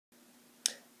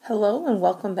Hello and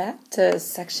welcome back to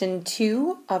section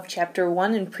 2 of chapter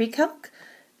 1 in Precalc.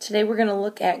 Today we're going to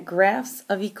look at graphs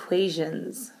of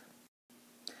equations.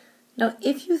 Now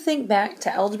if you think back to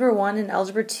Algebra 1 and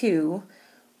Algebra 2,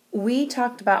 we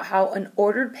talked about how an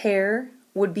ordered pair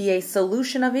would be a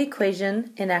solution of an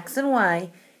equation in x and y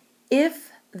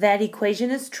if that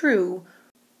equation is true,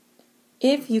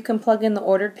 if you can plug in the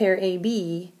ordered pair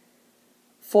AB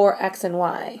for x and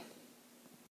y.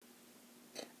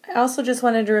 I also just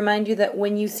wanted to remind you that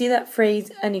when you see that phrase,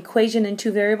 an equation in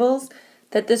two variables,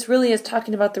 that this really is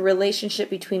talking about the relationship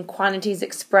between quantities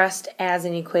expressed as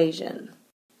an equation.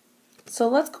 So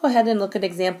let's go ahead and look at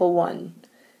example 1.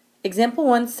 Example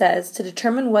 1 says to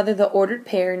determine whether the ordered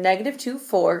pair -2,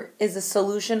 4 is a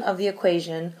solution of the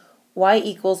equation y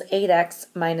equals 8x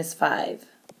minus 5.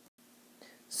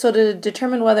 So to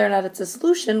determine whether or not it's a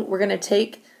solution, we're going to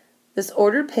take this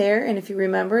ordered pair, and if you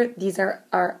remember, these are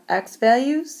our x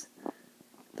values,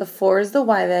 the 4 is the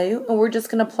y value, and we're just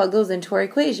going to plug those into our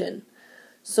equation.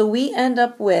 So we end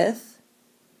up with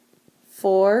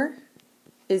 4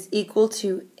 is equal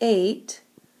to 8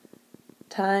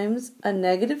 times a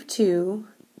 -2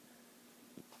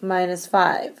 minus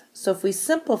 5. So if we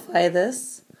simplify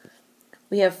this,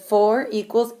 we have 4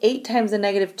 equals 8 times a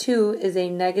 -2 is a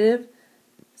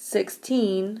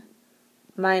 -16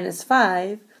 minus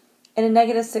 5. And a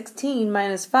 -16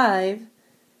 minus 5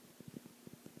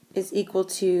 is equal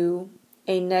to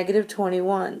a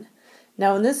 -21.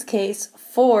 Now in this case,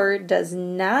 4 does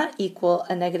not equal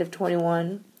a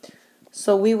 -21,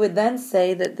 so we would then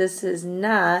say that this is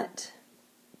not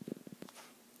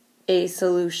a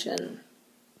solution.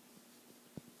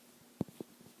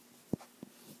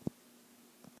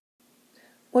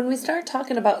 When we start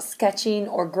talking about sketching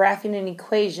or graphing an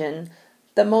equation,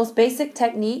 the most basic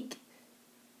technique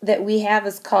that we have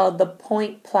is called the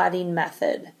point plotting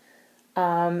method.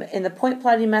 And the point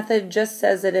plotting method just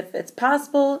says that if it's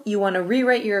possible, you want to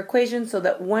rewrite your equation so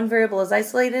that one variable is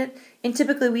isolated, and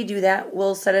typically we do that.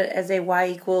 We'll set it as a y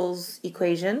equals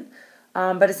equation,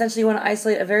 but essentially you want to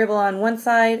isolate a variable on one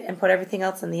side and put everything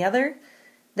else on the other.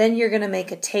 Then you're going to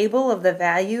make a table of the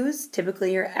values,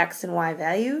 typically your x and y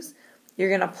values. You're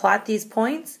going to plot these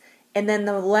points. And then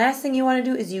the last thing you want to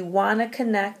do is you want to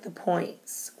connect the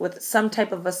points with some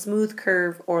type of a smooth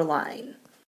curve or line.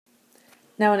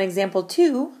 Now in example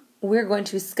 2, we're going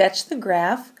to sketch the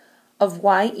graph of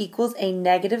y equals a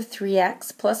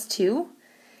 -3x plus 2.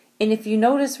 And if you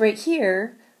notice right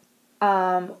here,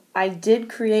 I did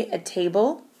create a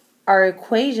table. Our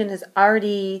equation has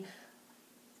already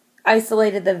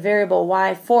isolated the variable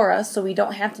y for us, so we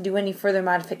don't have to do any further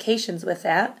modifications with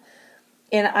that.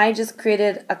 And I just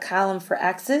created a column for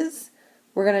x's.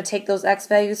 We're going to take those x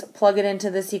values, plug it into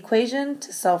this equation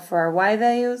to solve for our y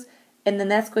values, and then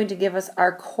that's going to give us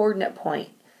our coordinate point.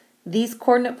 These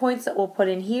coordinate points that we'll put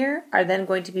in here are then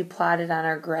going to be plotted on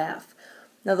our graph.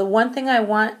 Now the one thing I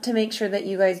want to make sure that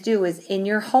you guys do is in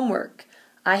your homework,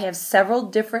 I have several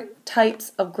different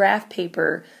types of graph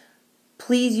paper.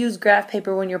 Please use graph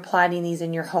paper when you're plotting these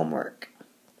in your homework.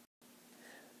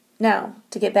 Now,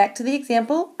 to get back to the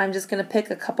example, I'm just going to pick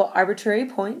a couple arbitrary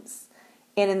points.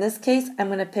 And in this case, I'm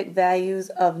going to pick values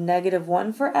of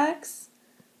 -1 for x,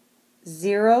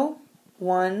 0,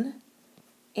 1,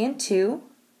 and 2.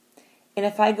 And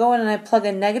if I go in and I plug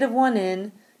a -1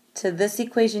 in to this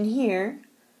equation here,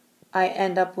 I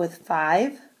end up with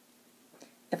 5.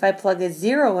 If I plug a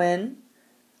 0 in,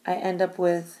 I end up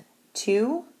with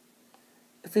 2.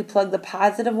 If we plug the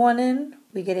 +1 in,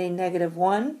 we get a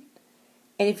 -1.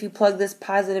 And if you plug this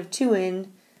 +2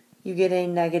 in, you get a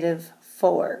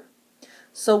 -4.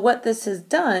 So what this has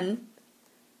done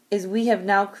is we have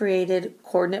now created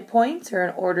coordinate points, or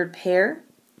an ordered pair,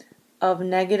 of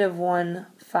 -1,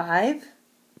 5,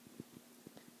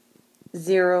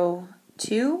 0,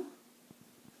 2,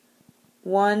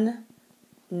 1,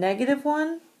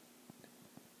 -1,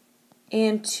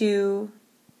 and 2,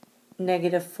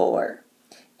 -4.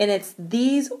 And it's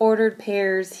these ordered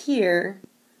pairs here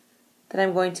that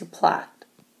I'm going to plot.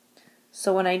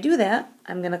 So when I do that,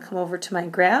 I'm going to come over to my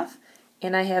graph,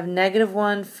 and I have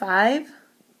 -1, 5,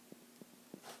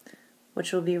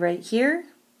 which will be right here.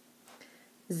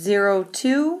 0,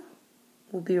 2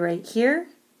 will be right here.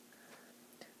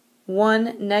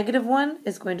 1, -1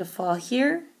 is going to fall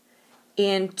here,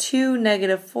 and 2,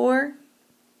 -4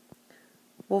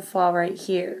 will fall right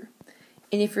here.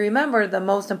 And if you remember, the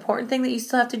most important thing that you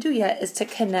still have to do yet is to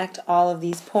connect all of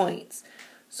these points.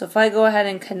 So if I go ahead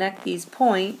and connect these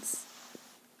points,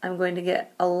 I'm going to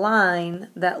get a line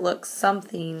that looks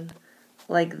something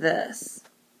like this.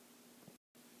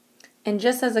 And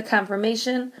just as a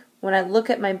confirmation, when I look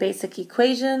at my basic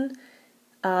equation,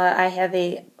 I have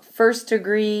a first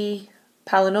degree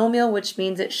polynomial, which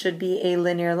means it should be a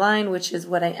linear line, which is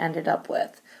what I ended up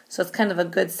with. So it's kind of a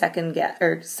good second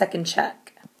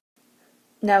check.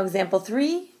 Now example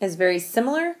 3 is very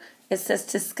similar. It says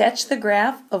to sketch the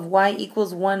graph of y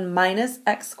equals 1 minus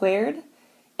x squared.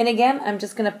 And again, I'm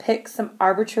just going to pick some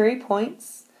arbitrary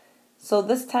points. So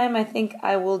this time I think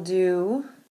I will do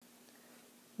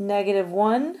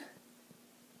 -1,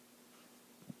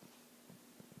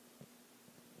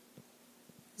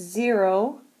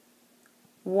 0,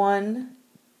 1,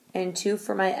 and 2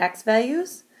 for my x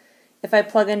values. If I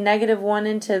plug a -1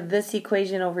 into this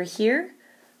equation over here,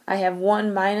 I have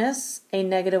 1 minus a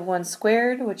 -1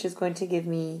 squared, which is going to give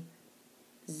me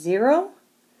 0.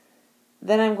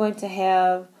 Then I'm going to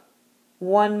have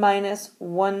 1 minus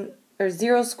 1 or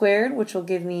 0 squared, which will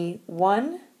give me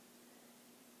 1.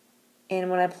 And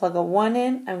when I plug a 1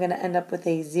 in, I'm going to end up with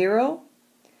a 0.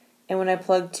 And when I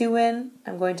plug 2 in,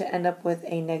 I'm going to end up with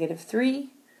a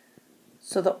 -3.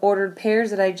 So the ordered pairs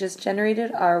that I just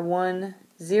generated are 1,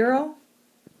 0,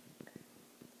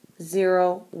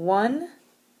 0, 1,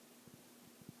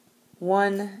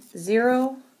 1,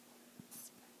 0,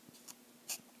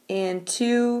 and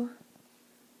 2,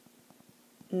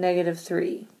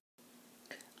 -3.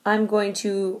 I'm going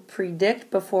to predict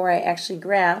before I actually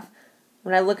graph.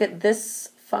 When I look at this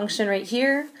function right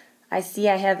here, I see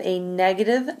I have a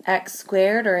negative x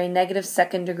squared, or a negative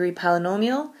second degree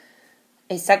polynomial.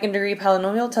 A second degree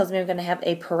polynomial tells me I'm going to have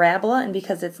a parabola, and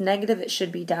because it's negative, it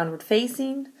should be downward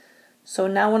facing. So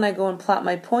now when I go and plot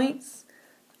my points,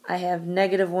 I have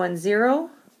 -1, 0,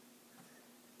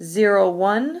 0,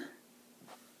 1,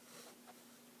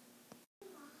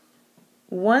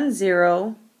 1,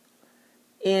 0,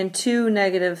 and 2,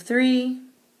 -3.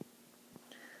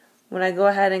 When I go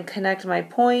ahead and connect my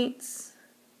points,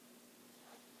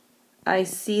 I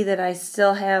see that I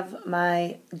still have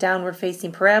my downward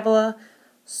facing parabola,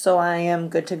 so I am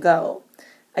good to go.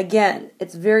 Again,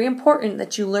 it's very important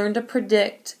that you learn to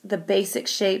predict the basic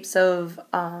shapes of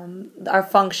our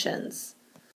functions.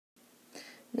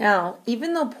 Now,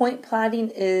 even though point plotting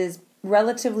is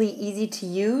relatively easy to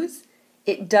use,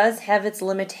 it does have its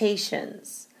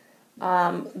limitations.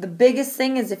 The biggest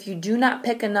thing is if you do not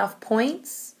pick enough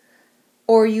points,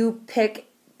 or you pick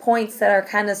points that are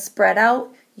kind of spread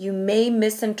out, you may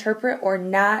misinterpret or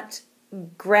not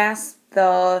grasp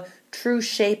the true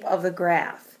shape of the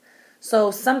graph.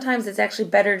 So sometimes it's actually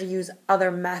better to use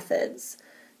other methods.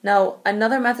 Now,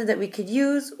 another method that we could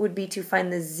use would be to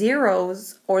find the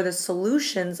zeros or the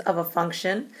solutions of a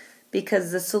function,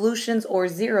 because the solutions or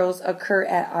zeros occur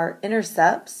at our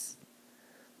intercepts.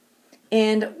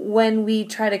 And when we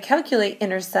try to calculate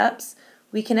intercepts,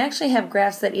 we can actually have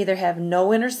graphs that either have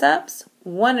no intercepts,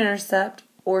 one intercept,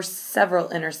 or several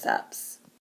intercepts.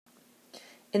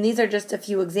 And these are just a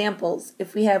few examples.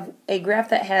 If we have a graph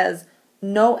that has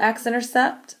no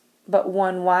x-intercept but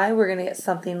one y, we're going to get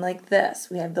something like this.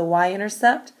 We have the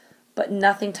y-intercept but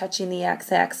nothing touching the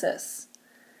x-axis.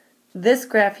 This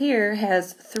graph here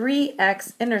has 3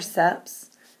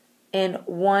 x-intercepts and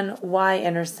 1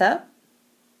 y-intercept.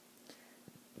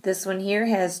 This one here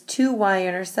has 2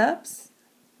 y-intercepts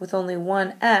with only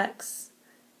 1 x,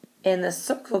 and the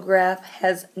circle graph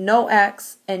has no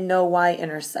x and no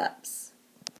y-intercepts.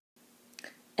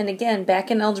 And again,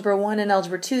 back in Algebra 1 and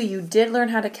Algebra 2, you did learn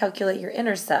how to calculate your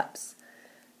intercepts.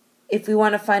 If we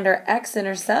want to find our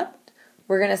x-intercept,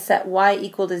 we're going to set y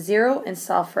equal to 0 and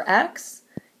solve for x,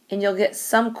 and you'll get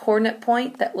some coordinate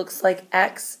point that looks like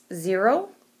x, 0.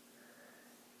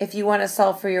 If you want to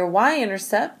solve for your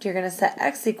y-intercept, you're going to set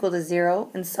x equal to 0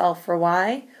 and solve for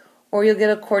y, or you'll get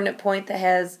a coordinate point that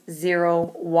has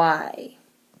 0, y.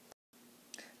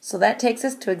 So that takes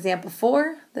us to example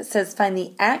 4 that says find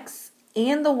the x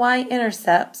and the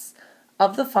y-intercepts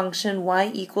of the function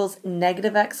y equals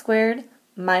 -x squared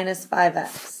minus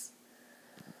 5x.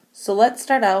 So let's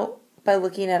start out by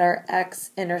looking at our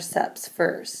x-intercepts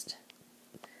first.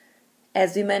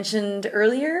 As we mentioned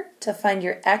earlier, to find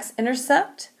your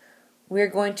x-intercept, we're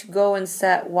going to go and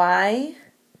set y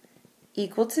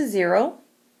equal to 0.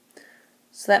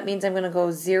 So that means I'm going to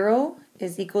go 0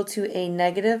 is equal to a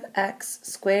 -x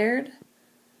squared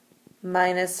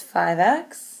minus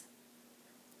 5x.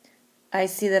 I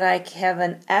see that I have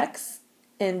an x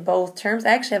in both terms. I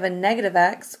actually have a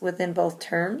 -x within both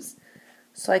terms.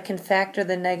 So I can factor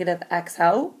the -x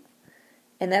out.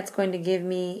 And that's going to give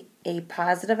me a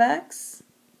positive x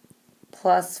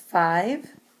plus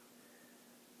 5,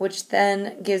 which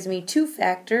then gives me 2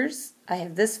 factors. I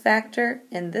have this factor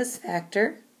and this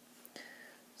factor.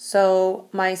 So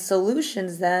my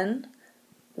solutions then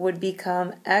would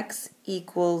become x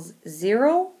equals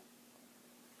 0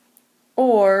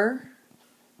 or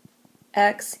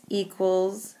x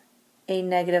equals a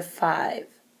negative 5.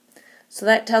 So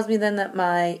that tells me then that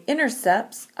my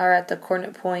intercepts are at the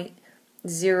coordinate point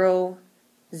 0,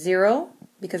 0,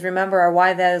 because remember our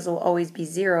y values will always be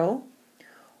 0,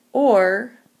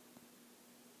 or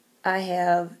I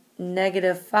have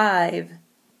negative 5,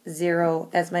 0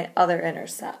 as my other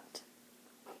intercept.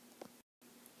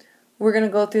 We're going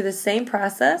to go through the same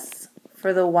process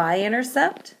for the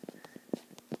y-intercept.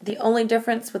 The only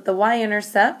difference with the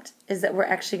y-intercept is that we're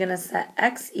actually going to set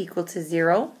x equal to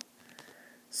 0.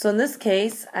 So in this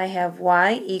case, I have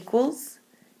y equals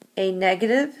a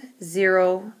negative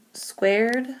 0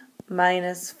 squared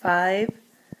minus 5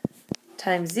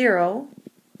 times 0,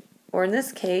 or in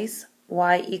this case,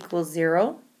 y equals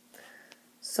 0.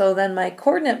 So then my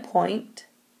coordinate point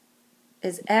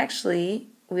is actually,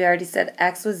 we already said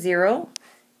x was 0,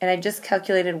 and I just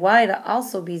calculated y to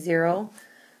also be 0.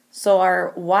 So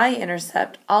our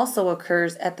y-intercept also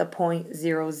occurs at the point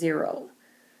 0, 0.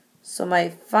 So my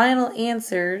final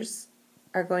answers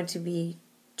are going to be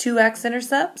 2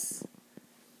 x-intercepts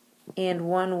and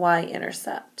 1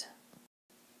 y-intercept.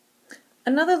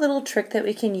 Another little trick that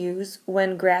we can use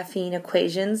when graphing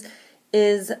equations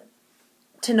is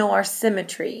to know our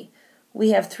symmetry. We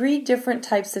have 3 different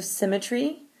types of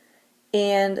symmetry,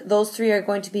 and those 3 are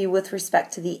going to be with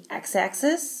respect to the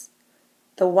x-axis,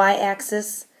 the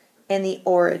y-axis, and the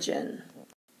origin.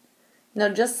 Now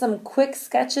just some quick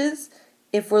sketches.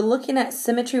 If we're looking at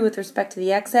symmetry with respect to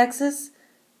the x-axis,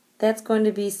 that's going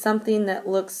to be something that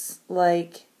looks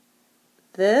like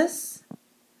this.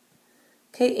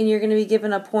 Okay, and you're going to be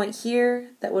given a point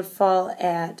here that would fall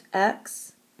at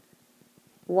x,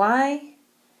 y,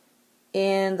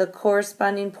 and the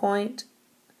corresponding point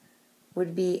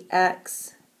would be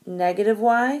x negative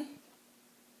y.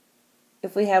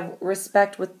 If we have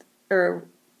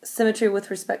symmetry with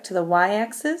respect to the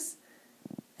y-axis,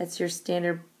 that's your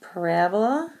standard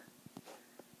parabola.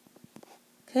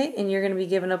 Okay, and you're going to be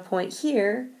given a point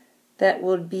here that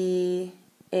would be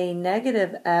a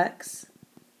negative x,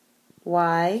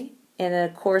 y, and a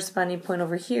corresponding point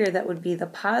over here that would be the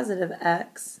positive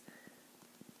x,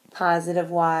 positive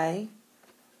y.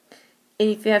 And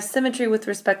if you have symmetry with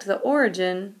respect to the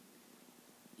origin,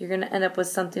 you're going to end up with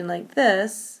something like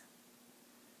this.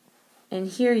 And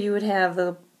here you would have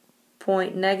the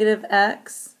point negative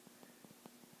x,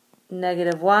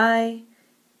 negative y,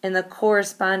 and the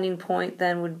corresponding point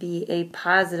then would be a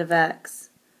positive x,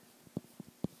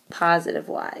 positive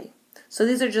y. So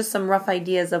these are just some rough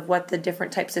ideas of what the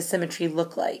different types of symmetry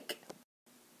look like.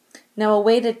 Now a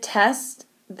way to test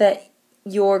that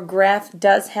your graph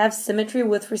does have symmetry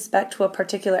with respect to a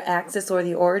particular axis or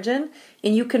the origin,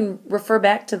 and you can refer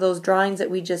back to those drawings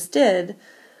that we just did,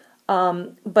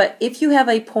 but if you have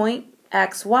a point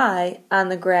xy on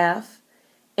the graph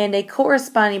and a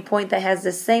corresponding point that has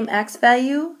the same x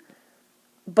value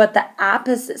but the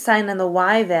opposite sign on the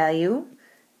y value,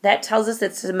 that tells us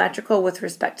it's symmetrical with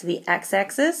respect to the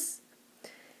x-axis.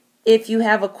 If you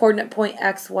have a coordinate point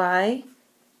xy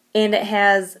and it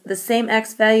has the same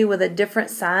x value with a different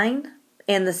sign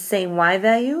and the same y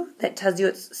value, that tells you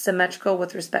it's symmetrical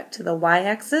with respect to the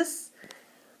y-axis.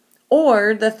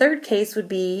 Or the third case would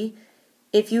be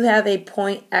if you have a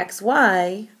point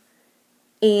xy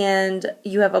and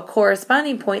you have a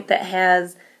corresponding point that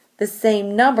has the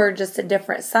same number, just a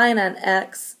different sign on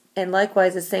x, and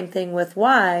likewise the same thing with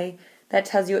y, that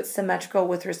tells you it's symmetrical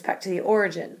with respect to the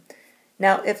origin.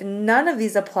 Now, if none of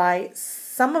these apply,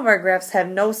 some of our graphs have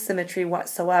no symmetry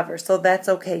whatsoever, so that's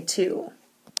okay too.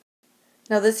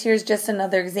 Now this here is just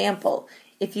another example.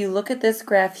 If you look at this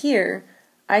graph here,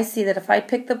 I see that if I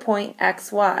pick the point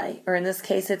xy, or in this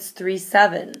case it's 3,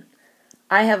 7,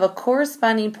 I have a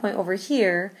corresponding point over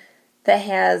here that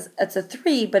has, it's a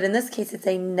 3, but in this case it's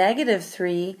a negative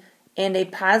 3 and a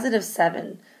positive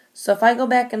 7. So if I go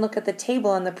back and look at the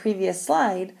table on the previous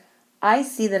slide, I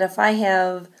see that if I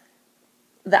have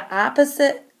the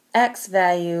opposite x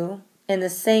value and the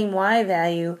same y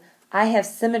value, I have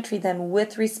symmetry then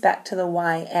with respect to the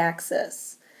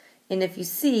y-axis. And if you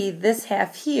see, this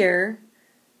half here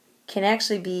can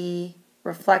actually be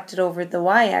reflected over the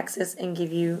y-axis and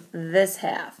give you this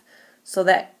half. So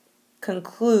that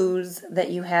concludes that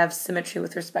you have symmetry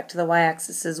with respect to the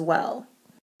y-axis as well.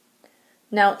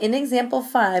 Now in example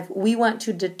 5, we want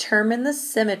to determine the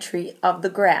symmetry of the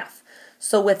graph.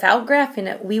 So without graphing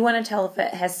it, we want to tell if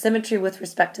it has symmetry with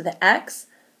respect to the x,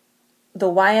 the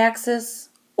y-axis,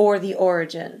 or the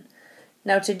origin.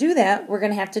 Now to do that, we're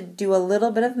going to have to do a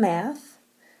little bit of math.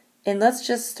 And let's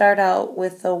just start out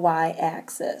with the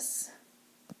y-axis.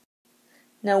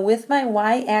 Now with my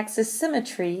y-axis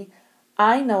symmetry,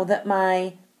 I know that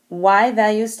my y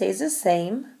value stays the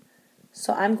same,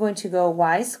 so I'm going to go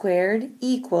y squared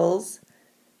equals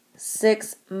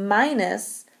 6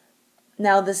 minus,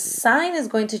 now the sign is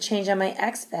going to change on my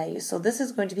x value, so this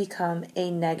is going to become a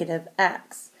negative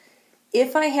x.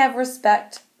 If I have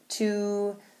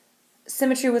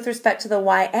symmetry with respect to the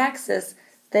y-axis,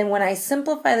 then when I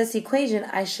simplify this equation,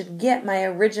 I should get my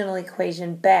original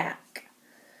equation back.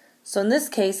 So in this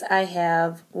case, I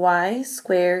have y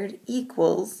squared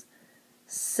equals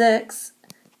 6.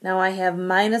 Now I have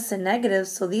minus and negative,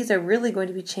 so these are really going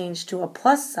to be changed to a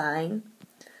plus sign,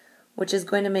 which is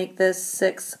going to make this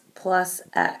 6 plus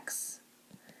x.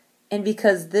 And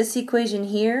because this equation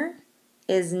here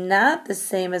is not the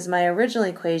same as my original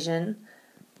equation,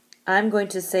 I'm going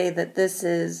to say that this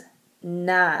is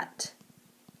not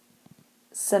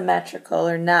symmetrical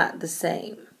or not the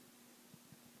same.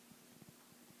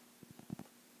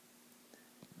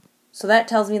 So that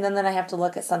tells me then that I have to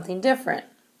look at something different.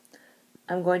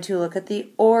 I'm going to look at the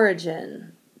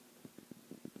origin.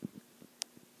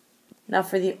 Now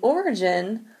for the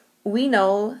origin, we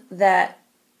know that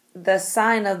the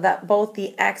sign of both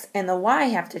the x and the y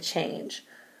have to change.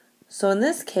 So in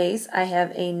this case, I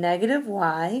have a negative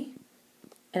y,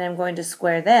 and I'm going to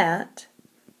square that,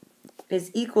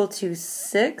 is equal to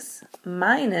 6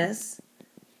 minus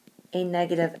a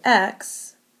negative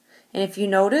x. And if you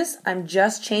notice, I'm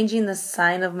just changing the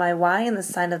sign of my y and the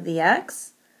sign of the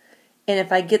x. And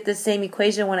if I get the same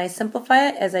equation when I simplify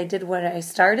it as I did when I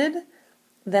started,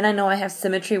 then I know I have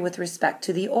symmetry with respect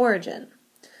to the origin.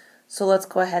 So let's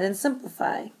go ahead and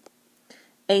simplify.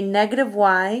 A negative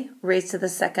y raised to the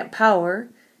second power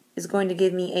is going to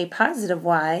give me a positive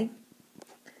y.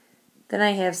 Then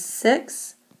I have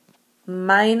 6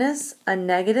 minus a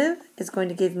negative is going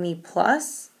to give me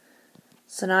plus.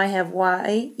 So now I have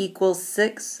y equals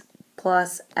 6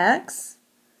 plus x.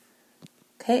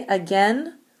 Okay,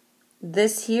 again,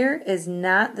 this here is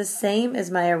not the same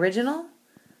as my original.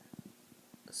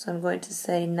 So I'm going to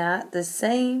say not the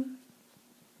same.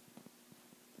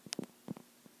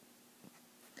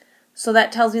 So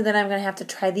that tells me that I'm going to have to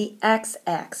try the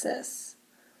x-axis.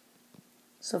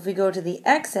 So if we go to the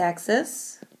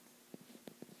x-axis,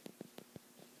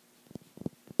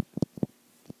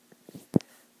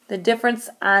 the difference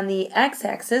on the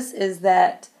x-axis is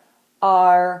that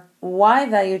our y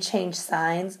value changed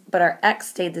signs, but our x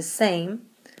stayed the same.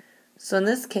 So in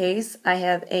this case, I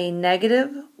have a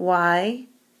negative y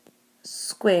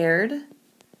squared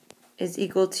is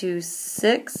equal to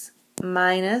 6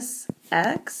 minus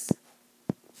x.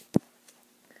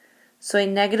 So a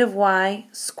negative y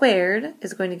squared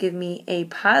is going to give me a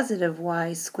positive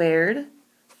y squared.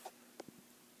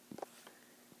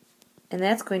 And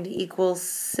that's going to equal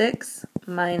 6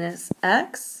 minus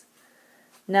x.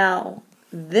 Now,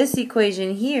 this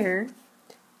equation here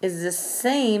is the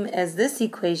same as this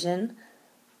equation,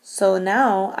 so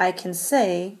now I can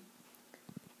say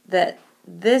that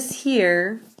this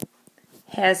here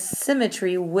has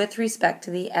symmetry with respect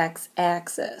to the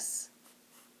x-axis.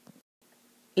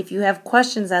 If you have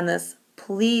questions on this,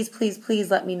 please, please, please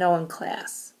let me know in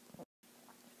class.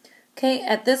 Okay,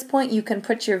 at this point you can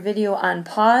put your video on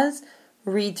pause,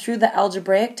 read through the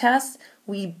algebraic test.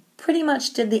 We pretty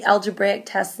much did the algebraic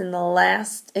test in the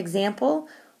last example,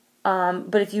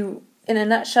 but if you, in a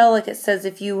nutshell, like it says,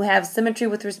 if you have symmetry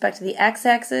with respect to the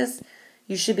x-axis,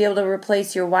 you should be able to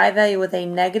replace your y value with a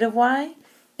negative y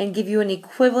and give you an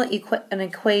equivalent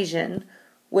equation,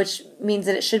 which means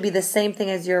that it should be the same thing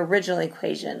as your original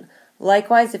equation.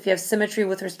 Likewise, if you have symmetry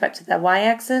with respect to that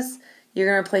y-axis, you're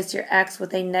going to replace your x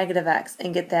with a negative x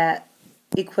and get that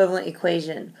equivalent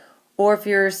equation. Or if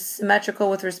you're symmetrical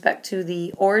with respect to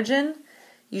the origin,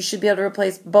 you should be able to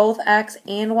replace both x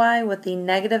and y with the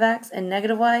negative x and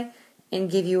negative y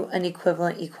and give you an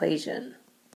equivalent equation.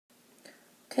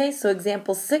 Okay, so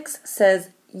example 6 says,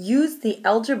 use the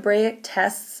algebraic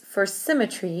tests for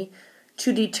symmetry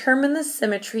to determine the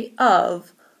symmetry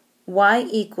of y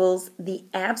equals the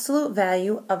absolute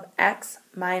value of x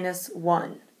minus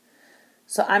 1.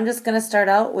 So I'm just going to start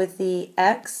out with the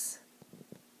x-axis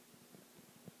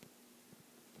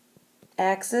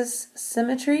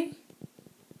symmetry.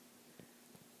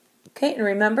 Okay, and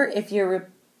remember, if you're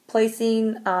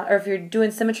replacing, or if you're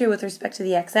doing symmetry with respect to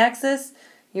the x-axis,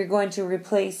 you're going to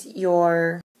replace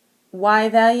your y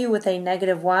value with a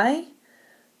negative y.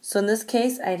 So in this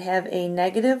case, I'd have a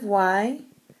negative y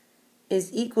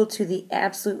is equal to the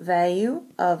absolute value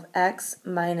of x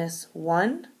minus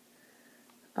 1.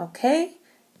 Okay,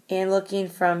 and looking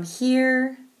from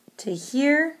here to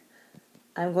here,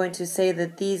 I'm going to say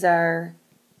that these are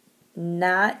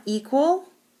not equal.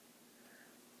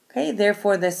 Okay,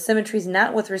 therefore the symmetry is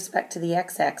not with respect to the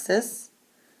x-axis.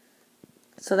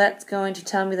 So that's going to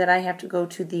tell me that I have to go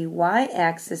to the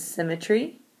y-axis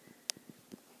symmetry.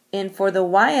 And for the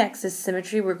y-axis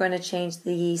symmetry, we're going to change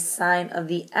the sign of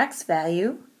the x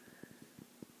value.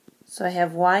 So I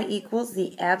have y equals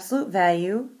the absolute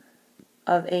value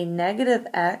of a negative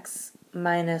x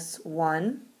minus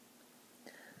 1.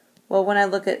 Well, when I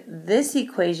look at this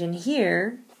equation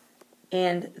here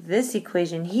and this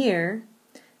equation here,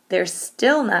 they're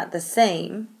still not the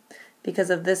same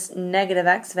because of this negative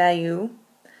x value.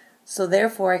 So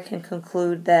therefore, I can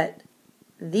conclude that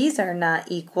these are not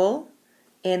equal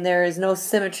and there is no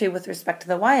symmetry with respect to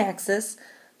the y-axis.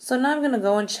 So now I'm going to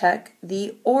go and check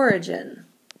the origin.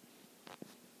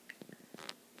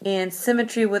 And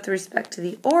symmetry with respect to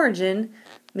the origin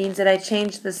means that I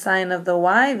change the sign of the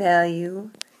y value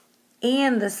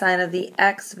and the sign of the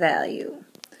x value.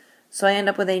 So I end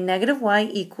up with a negative y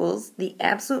equals the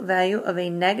absolute value of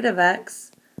a negative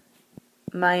x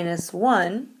minus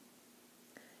 1.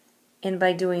 And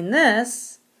by doing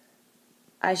this,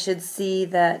 I should see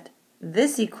that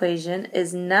this equation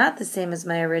is not the same as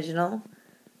my original,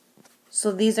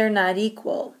 so these are not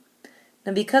equal.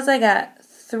 Now because I got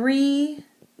 3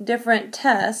 different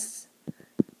tests,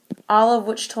 all of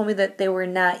which told me that they were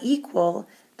not equal,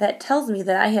 that tells me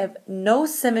that I have no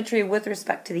symmetry with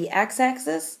respect to the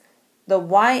x-axis, the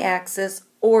y-axis,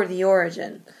 or the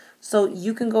origin. So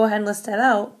you can go ahead and list that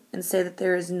out and say that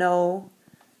there is no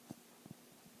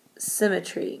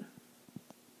symmetry.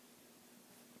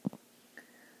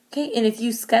 Okay, and if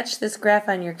you sketch this graph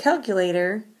on your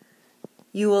calculator,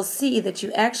 you will see that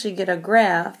you actually get a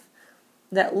graph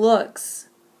that looks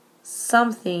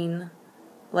something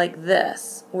like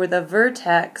this, where the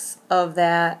vertex of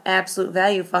that absolute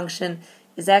value function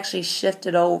is actually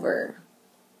shifted over.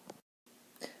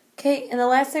 Okay, and the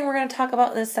last thing we're going to talk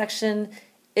about in this section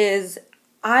is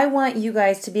I want you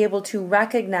guys to be able to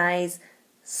recognize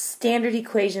standard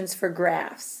equations for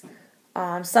graphs.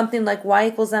 Something like y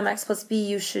equals mx plus b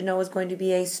you should know is going to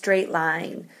be a straight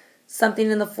line.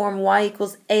 Something in the form y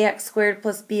equals ax squared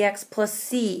plus bx plus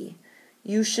c.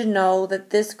 You should know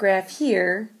that this graph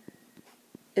here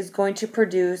is going to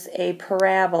produce a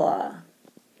parabola.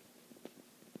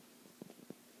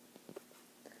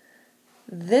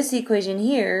 This equation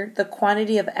here, the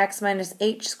quantity of x minus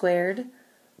h squared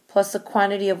plus the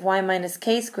quantity of y minus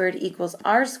k squared equals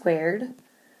r squared,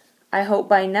 I hope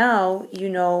by now you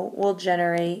know will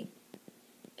generate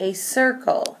a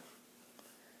circle.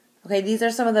 Okay, these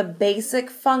are some of the basic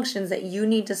functions that you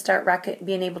need to start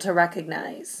being able to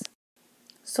recognize.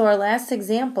 So our last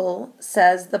example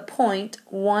says the point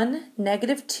 1,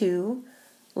 negative 2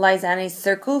 lies on a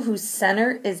circle whose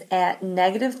center is at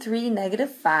negative 3,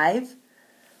 negative 5.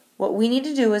 What we need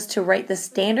to do is to write the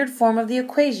standard form of the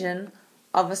equation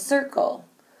of a circle.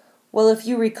 Well, if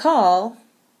you recall,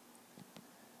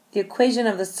 the equation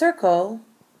of the circle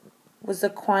was the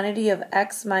quantity of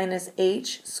x minus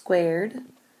h squared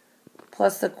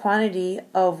plus the quantity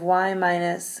of y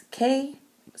minus k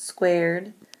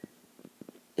squared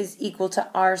is equal to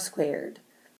r squared.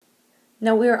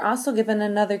 Now we are also given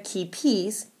another key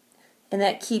piece, and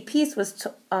that key piece was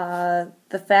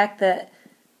the fact that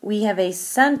we have a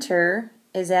center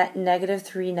is at negative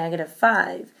 3, negative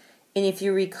 5. And if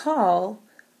you recall,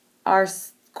 our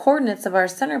coordinates of our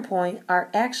center point are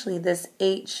actually this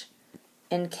h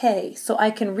and k. So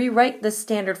I can rewrite the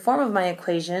standard form of my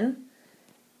equation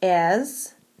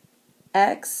as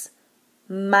x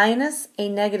minus a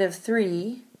negative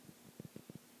 3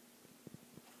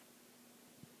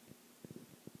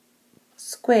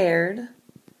 squared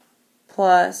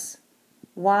plus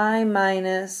y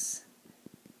minus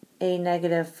a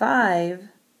negative 5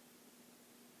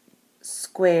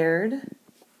 squared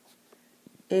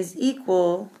is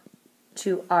equal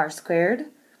to r squared.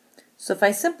 So if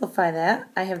I simplify that,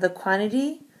 I have the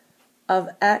quantity of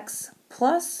x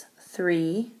plus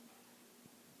 3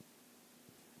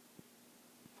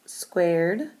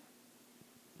 squared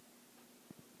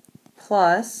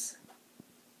plus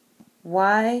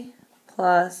y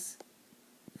plus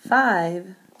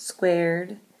 5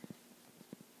 squared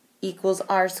equals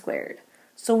r squared.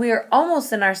 So we are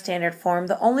almost in our standard form.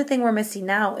 The only thing we're missing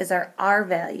now is our r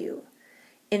value.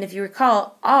 And if you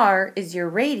recall, r is your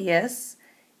radius,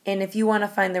 and if you want to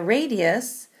find the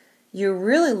radius, you're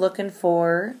really looking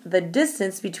for the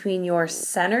distance between your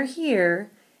center here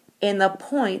and the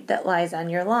point that lies on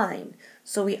your line.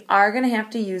 So we are going to have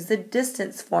to use the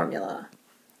distance formula.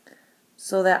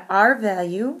 So that r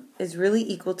value is really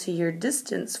equal to your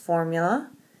distance formula.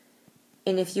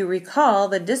 And if you recall,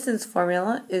 the distance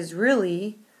formula is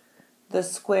really the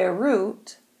square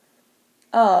root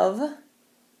of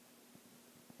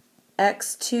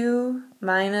x2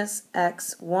 minus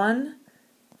x1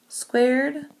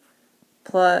 squared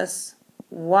plus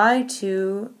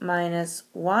y2 minus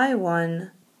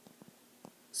y1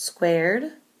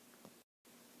 squared.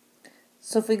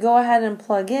 So if we go ahead and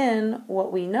plug in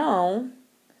what we know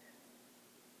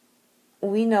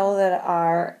that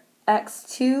our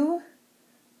x2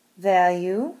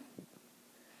 value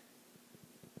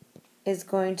is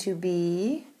going to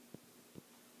be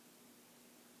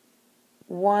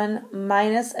 1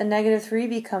 minus a negative 3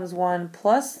 becomes 1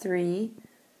 plus 3,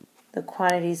 the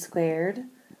quantity squared,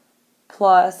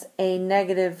 plus a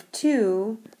negative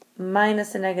 2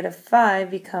 minus a negative 5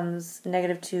 becomes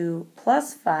negative 2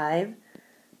 plus 5,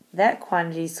 that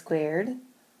quantity squared.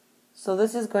 So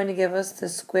this is going to give us the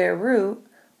square root.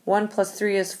 1 plus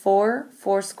 3 is 4.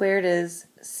 4 squared is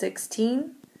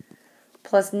 16.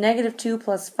 Plus negative 2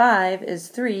 plus 5 is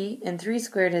 3. And 3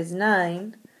 squared is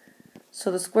 9. So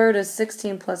the square root of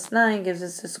 16 plus 9 gives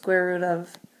us the square root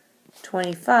of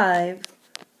 25.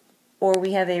 Or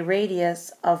we have a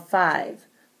radius of 5.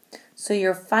 So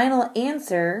your final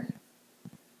answer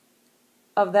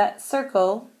of that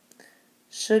circle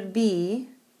should be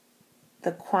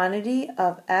the quantity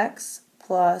of x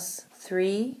plus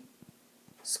 3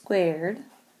 squared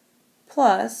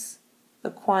plus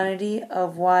the quantity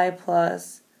of y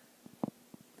plus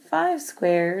 5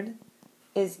 squared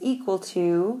is equal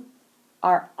to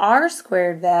our r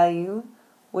squared value,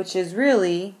 which is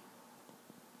really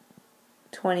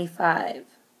 25.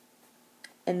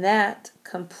 And that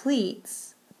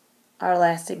completes our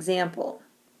last example.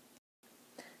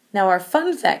 Now our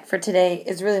fun fact for today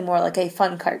is really more like a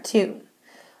fun cartoon.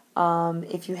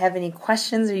 If you have any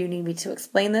questions or you need me to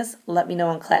explain this, let me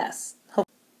know in class.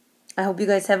 I hope you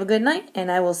guys have a good night,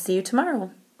 and I will see you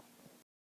tomorrow.